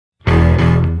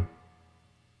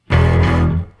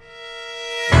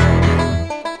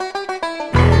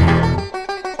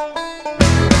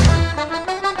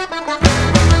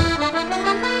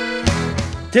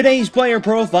Today's player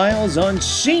profiles on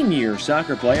senior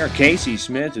soccer player Casey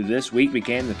Smith, who this week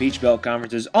became the Peach Belt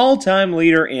Conference's all-time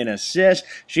leader in assists.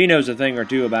 She knows a thing or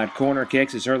two about corner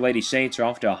kicks as her Lady Saints are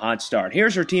off to a hot start.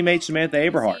 Here's her teammate Samantha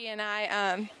Aberhart. Casey and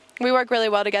I, we work really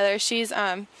well together.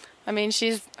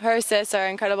 Her assists are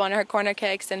incredible and her corner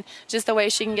kicks and just the way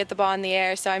she can get the ball in the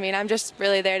air. So, I'm just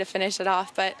really there to finish it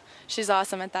off, but she's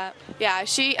awesome at that. Yeah,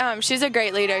 she's a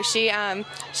great leader. She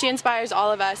inspires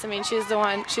all of us.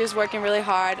 She was working really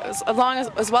hard as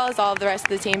well as all of the rest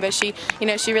of the team, but she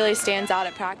really stands out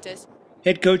at practice.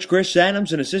 Head coach Chris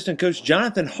Adams and assistant coach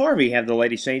Jonathan Harvey have the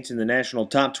Lady Saints in the national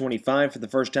top 25 for the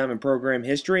first time in program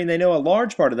history, and they know a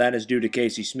large part of that is due to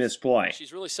Casey Smith's play.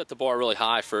 She's really set the bar really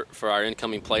high for our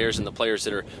incoming players and the players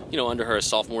that are under her as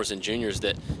sophomores and juniors.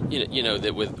 That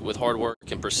that with hard work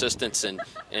and persistence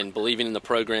and believing in the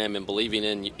program and believing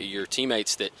in your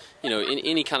teammates, that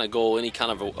any kind of goal, any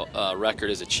kind of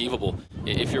record is achievable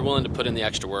if you're willing to put in the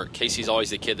extra work. Casey's always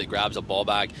the kid that grabs a ball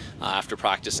bag after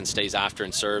practice and stays after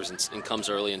and serves and comes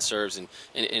early and serves, and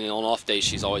on off days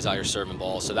she's always out here serving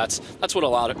balls. So that's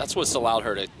what's allowed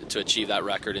her to achieve that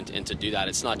record and to do that.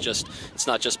 It's not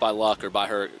just by luck or by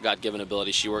her God-given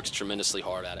ability. She works tremendously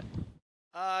hard at it.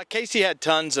 Casey had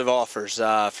tons of offers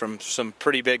from some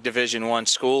pretty big Division I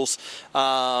schools.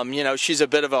 She's a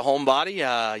bit of a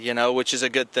homebody, which is a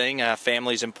good thing.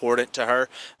 Family's important to her,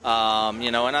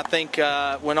 and I think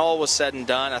when all was said and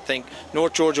done, I think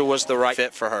North Georgia was the right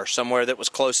fit for her, somewhere that was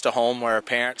close to home where her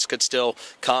parents could still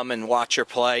come and watch her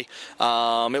play.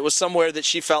 It was somewhere that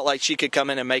she felt like she could come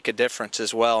in and make a difference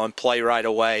as well and play right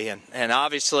away. And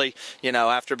obviously,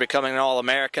 after becoming an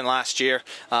All-American last year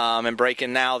and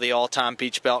breaking now the all-time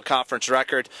Peach Belt Conference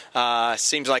record,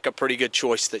 seems like a pretty good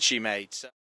choice that she made. So.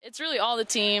 It's really all the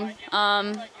team.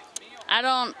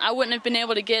 I wouldn't have been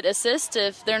able to get assists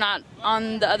if they're not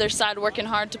on the other side working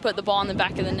hard to put the ball in the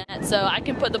back of the net. So I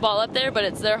can put the ball up there, but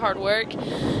it's their hard work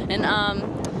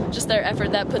and just their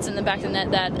effort that puts in the back of the net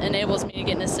that enables me to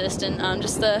get an assist. And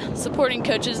just the supporting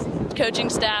coaching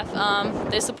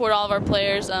staff, they support all of our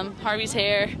players. Harvey's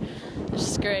here, it's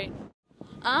just great.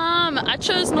 I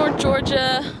chose North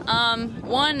Georgia.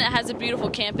 One, it has a beautiful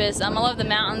campus. I love the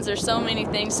mountains. There's so many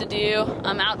things to do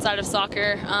outside of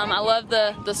soccer. I love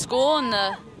the school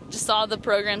and just all the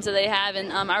programs that they have,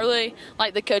 and I really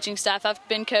like the coaching staff. I've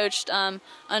been coached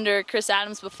under Chris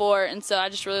Adams before, and so I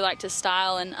just really like his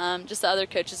style and just the other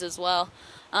coaches as well.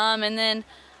 And then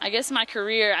I guess my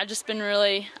career, I've just been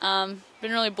really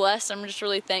blessed. I'm just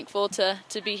really thankful to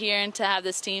be here and to have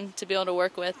this team to be able to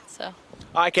work with. So.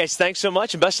 All right, Casey, thanks so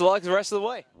much, and best of luck the rest of the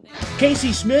way.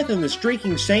 Casey Smith and the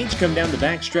Streaking Saints come down the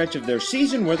backstretch of their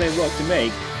season where they look to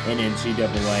make an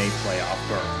NCAA playoff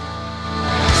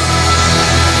berth.